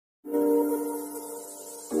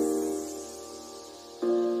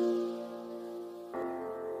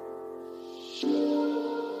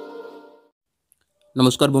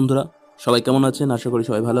নমস্কার বন্ধুরা, সবাই কেমন আছেন? আশা করি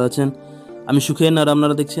সবাই ভালো আছেন। আমি সুখেন আর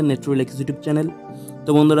আপনারা দেখছেন নেট্রো রিলেক্স ইউটিউব চ্যানেল। তো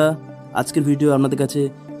বন্ধুরা, আজকের ভিডিও আপনাদের কাছে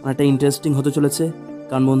অনেকটা ইন্টারেস্টিং হতে চলেছে,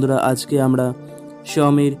 কারণ বন্ধুরা আজকে আমরা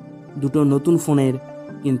Xiaomiর দুটো নতুন ফোনের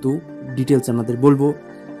কিন্তু ডিটেলস আপনাদের বলবো।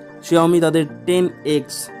 Xiaomi তাদের 10X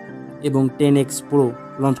এবং 10X Pro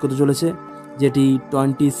লঞ্চ করতে চলেছে, যেটি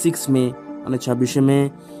 26 মে মানে 26শে মে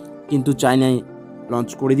কিন্তু চায়নায় লঞ্চ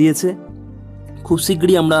করে দিয়েছে। খুব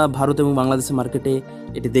শীঘ্রই আমরা ভারত এবং বাংলাদেশের মার্কেটে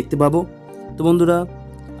এটি দেখতে পাবো। তো বন্ধুরা,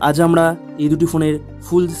 আজ আমরা এই দুটি ফোনের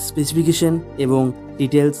ফুল স্পেসিফিকেশন এবং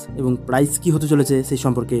ডিটেলস এবং প্রাইস কী হতে চলেছে সেই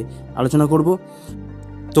সম্পর্কে আলোচনা করব।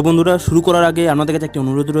 তো বন্ধুরা, শুরু করার আগে আপনাদের কাছে একটি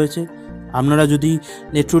অনুরোধ রয়েছে। আপনারা যদি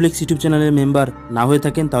নেট্রো রিলেক্স ইউটিউব চ্যানেলের মেম্বার না হয়ে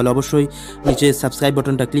থাকেন তাহলে অবশ্যই নিচে সাবস্ক্রাইব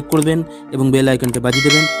বাটনটা ক্লিক করবেন এবং বেল আইকনটা বাজিয়ে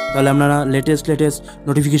দেবেন। তাহলে আপনারা লেটেস্ট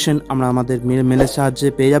নোটিফিকেশন আমাদের মেলের সাহায্যে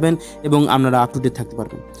পেয়ে যাবেন এবং আপনারা আপ টু ডেট থাকতে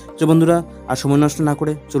পারবেন। তো বন্ধুরা, আর সময় নষ্ট না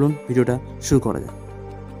করে চলুন ভিডিওটা শুরু করা যায়।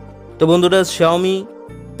 তো বন্ধুরা, Xiaomi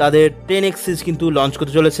তাদের 10X সিরিজ কিন্তু লঞ্চ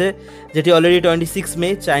করতে চলেছে, যেটি অলরেডি 26 মে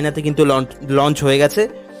চায়নাতে কিন্তু লঞ্চ হয়ে গেছে।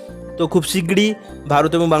 তো খুব শীঘ্রই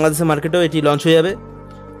ভারত এবং বাংলাদেশের মার্কেটেও এটি লঞ্চ হয়ে যাবে।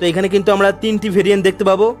 তো এখানে কিন্তু আমরা তিনটি ভেরিয়েন্ট দেখতে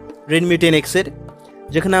পাবো Redmi 10X এর,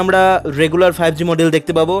 যেখানে আমরা রেগুলার 5G মডেল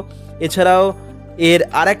দেখতে পাবো। এছাড়াও এর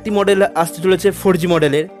আরেকটি মডেল আসতে চলেছে 4G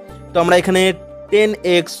মডেলের। তো আমরা এখানে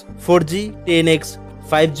 10X 4G, 10X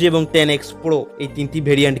 5G এবং 10X Pro এই তিনটি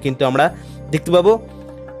ভেরিয়েন্ট কিন্তু আমরা দেখতে পাবো।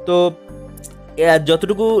 তো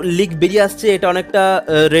যতটুকু লিক বেরিয়ে আসছে, এটা অনেকটা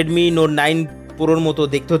Redmi Note 9 Proর মতো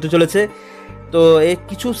দেখতে হতে চলেছে। তো এর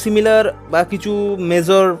কিছু সিমিলার বা কিছু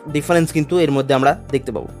মেজর ডিফারেন্স কিন্তু এর মধ্যে আমরা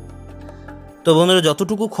দেখতে পাবো। তো বন্ধুরা,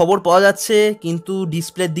 যতটুকু খবর পাওয়া যাচ্ছে কিন্তু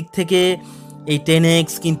ডিসপ্লের দিক থেকে এই 10X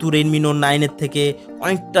কিন্তু Redmi Note 9 এর থেকে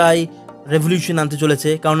অনেকটাই রেভলিউশন আনতে চলেছে,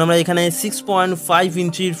 কারণ আমরা এখানে 6.5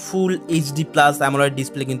 ইঞ্চির full HD plus AMOLED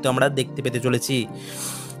display কিন্তু আমরা দেখতে পেতে চলেছি।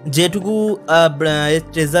 যেটুকু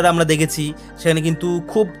ট্রেজার আমরা দেখেছি সেখানে কিন্তু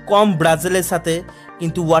খুব কম ব্রাজেলের সাথে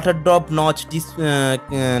কিন্তু ওয়াটার ড্রপ নচ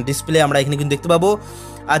ডিসপ্লে আমরা এখানে কিন্তু দেখতে পাবো।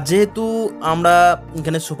 আর যেহেতু আমরা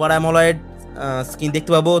এখানে সুপার অ্যামোলেড স্ক্রিন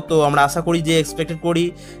দেখতে পাবো, তো আমরা আশা করি যে এক্সপেক্টেড করি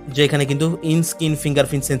যে এখানে কিন্তু ইন স্ক্রিন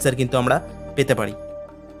ফিঙ্গারপ্রিন্ট সেন্সার কিন্তু আমরা পেতে পারি।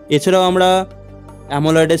 এছাড়াও আমরা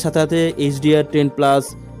অ্যামোলেডের সাথে সাথে HDR10+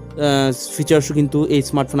 ফিচার্সও কিন্তু এই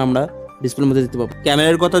স্মার্টফোন আমরা ডিসপ্লের মধ্যে দেখতে পাবো।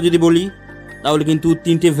 ক্যামেরার কথা যদি বলি তাহলে কিন্তু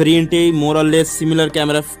তিনটে ভেরিয়েন্টেই more or less similar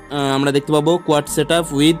camera আমরা দেখতে পাবো, quad set up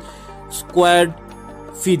with squad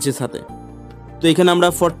ফিচের সাথে। তো এখানে আমরা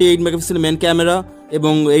 48 মেগাপিক্সেল মেন ক্যামেরা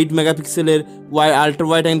এবং 8 মেগাপিক্সেলের আল্ট্রা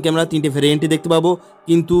ওয়াইড অ্যাঙ্গেল ক্যামেরা তিনটে ভেরিয়েন্টই দেখতে পাবো।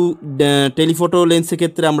 কিন্তু টেলিফটো লেন্সের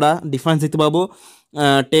ক্ষেত্রে আমরা ডিফারেন্স দেখতে পাবো।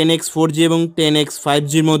 10X 4G এবং 10X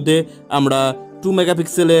 5Gর মধ্যে আমরা 2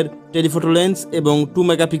 মেগাপিক্সেলের টেলিফটো লেন্স এবং 2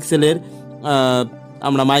 মেগাপিক্সেলের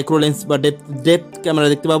আমরা মাইক্রো লেন্স বা ডেপথ ক্যামেরা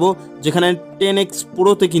দেখতে পাবো, যেখানে 10X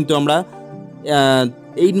Proতে কিন্তু আমরা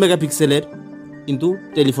 8 মেগাপিক্সেলের কিন্তু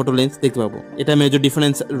টেলিফটো লেন্স দেখতে পাবো। এটা মেজর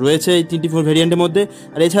ডিফারেন্স রয়েছে এই তিনটি ভেরিয়েন্টের মধ্যে।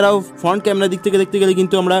 আর এছাড়াও ফ্রন্ট ক্যামেরার দিক থেকে দেখতে গেলে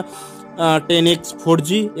কিন্তু আমরা 10X 4G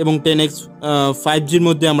এবং 10X 5Gর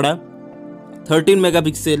মধ্যে আমরা 13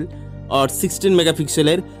 মেগাপিক্সেল আর 16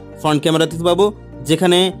 মেগাপিক্সেলের ফ্রন্ট ক্যামেরা দেখতে পাবো,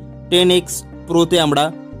 যেখানে 10X Proতে আমরা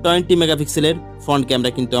 20 মেগাপিক্সেলের ফ্রন্ট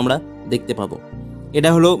ক্যামেরা কিন্তু আমরা দেখতে পাবো। এটা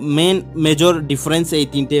হলো মেন মেজর ডিফারেন্স এই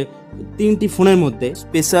তিনটি ফোনের মধ্যে।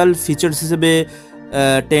 স্পেশাল ফিচার্স হিসেবে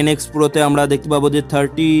 10X Proতে আমরা দেখতে পাবো যে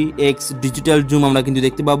 30x ডিজিটাল জুম আমরা কিন্তু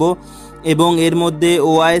দেখতে পাবো, এবং এর মধ্যে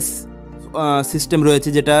OIS সিস্টেম রয়েছে,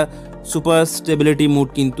 যেটা সুপার স্টেবিলিটি মোড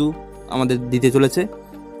কিন্তু আমাদের দিতে চলেছে।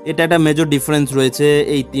 এটা একটা মেজর ডিফারেন্স রয়েছে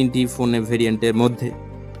এই তিনটি ফোনের ভেরিয়েন্টের মধ্যে।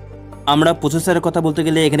 আমরা প্রসেসরের কথা বলতে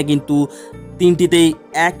গেলে এখানে কিন্তু তিনটিতেই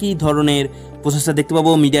একই ধরনের প্রসেসর দেখতে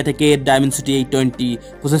পাবো, মিডিয়াটেকের ডায়মেনসিটি 820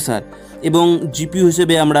 প্রসেসর, এবং জিপিইউ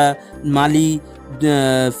হিসেবে আমরা মালি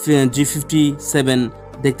G57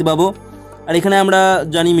 দেখতে পাবো। আর এখানে আমরা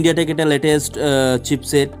জানি মিডিয়াটেক এটা লেটেস্ট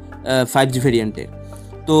চিপসেট 5G ভেরিয়েন্টে।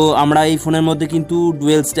 তো আমরা এই ফোনের মধ্যে কিন্তু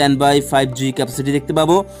dual stand by 5G capacity দেখতে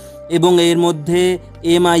পাবো, এবং এর মধ্যে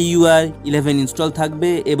MIUI 11 ইনস্টল থাকবে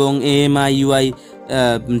এবং MIUI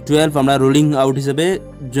 12 আমরা রোলিং আউট হিসেবে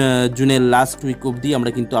জুনের লাস্ট উইক অবধি আমরা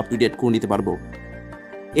কিন্তু আপ টু ডেট করে নিতে পারবো।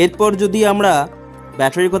 এরপর যদি আমরা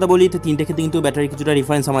ব্যাটারির কথা বলি, তো তিনটে ক্ষেত্রে কিন্তু ব্যাটারির কিছুটা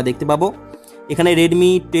ডিফারেন্স আমরা দেখতে পাবো। এখানে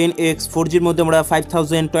রেডমি 10X 4Gর মধ্যে আমরা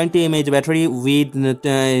 5020 mAh battery with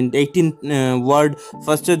 18 word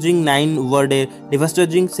fast charging, 9 ওয়ার্ডের রিভার্স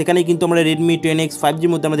চার্জিং। সেখানে কিন্তু আমরা রেডমি 10X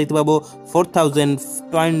 5Gর মধ্যে আমরা দেখতে পাবো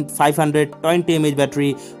 4520 mAh battery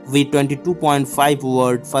with 22.5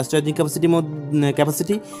 word fast charging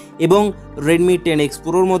capacity, এবং রেডমি 10X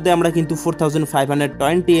প্রোর মধ্যে আমরা কিন্তু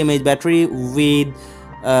 4520 mAh battery with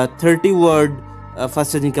 30 word fast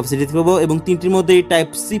charging capacity দেখতে পাবো, এবং তিনটির মধ্যেই টাইপ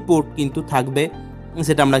সি পোর্ট কিন্তু থাকবে,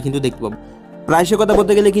 সেটা আমরা কিন্তু দেখতে পাবো। প্রাইসের কথা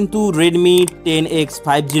বলতে গেলে কিন্তু রেডমি 10X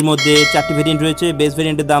 5Gর মধ্যে 4টি ভেরিয়েন্ট রয়েছে। বেস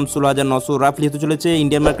ভেরিয়েন্টের দাম 16,900 রাফলি হতে চলেছে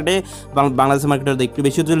ইন্ডিয়ান মার্কেটে, বাংলাদেশের মার্কেটে একটু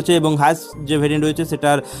বেশি হতে চলেছে, এবং হাইস্ট যে ভেরিয়েন্ট রয়েছে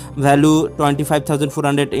সেটার ভ্যালু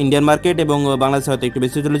 25,400 ইন্ডিয়ান মার্কেট, এবং বাংলাদেশে হয়তো একটু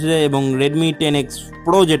বেশি হতে চলেছে। এবং রেডমি 10X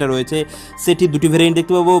প্রো যেটা রয়েছে সেটি দুটি ভেরিয়েন্ট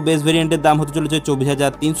দেখতে পাবো। বেস ভেরিয়েন্টের দাম হতে চলেছে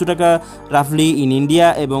 24,300 টাকা রাফলি ইন ইন্ডিয়া,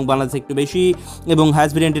 এবং বাংলাদেশে একটু বেশি, এবং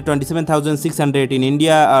হাইস্ট ভেরিয়েন্টের 27,600 ইন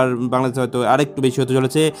ইন্ডিয়া, আর বাংলাদেশে হয়তো আরেকটু বেশি হতে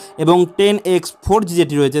চলেছে। এবং 10X 4G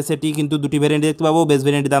যেটি রয়েছে সেটি কিন্তু দুটি ভেরিয়েন্ট দেখতে পাবো। বেস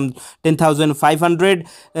ভেরিয়েন্টের দাম 10,500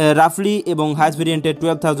 রাফলি, এবং হাইস্ট ভেরিয়েন্টের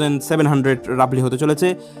 12,700 রাফলি হতে চলেছে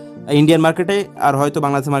ইন্ডিয়ান মার্কেটে, আর হয়তো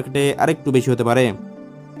বাংলাদেশের মার্কেটে আরেকটু বেশি হতে পারে।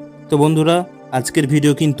 তো বন্ধুরা, আজকের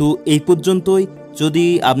ভিডিও কিন্তু এই পর্যন্তই। যদি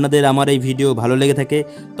আপনাদের আমার এই ভিডিও ভালো লেগে থাকে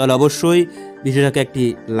তাহলে অবশ্যই ভিডিওটাকে একটি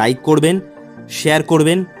লাইক করবেন, শেয়ার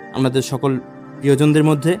করবেন আপনাদের সকল প্রিয়জনদের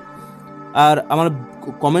মধ্যে, আর আমার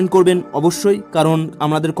কমেন্ট করবেন অবশ্যই, কারণ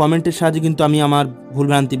আমাদের কমেন্টের সাহায্যে কিন্তু আমি আমার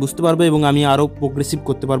ভুলভ্রান্তি বুঝতে পারবো, এবং আমি আরও প্রোগ্রেসিভ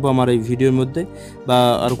করতে পারবো আমার এই ভিডিওর মধ্যে, বা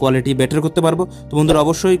আরও কোয়ালিটি বেটার করতে পারবো। তো বন্ধুরা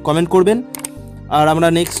অবশ্যই কমেন্ট করবেন, আর আমরা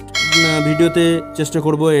নেক্সট ভিডিওতে চেষ্টা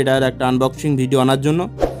করবো এটার একটা আনবক্সিং ভিডিও আনার জন্য।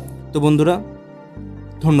 তো বন্ধুরা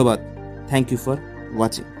ধন্যবাদ, থ্যাংক ইউ ফর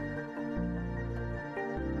ওয়াচিং।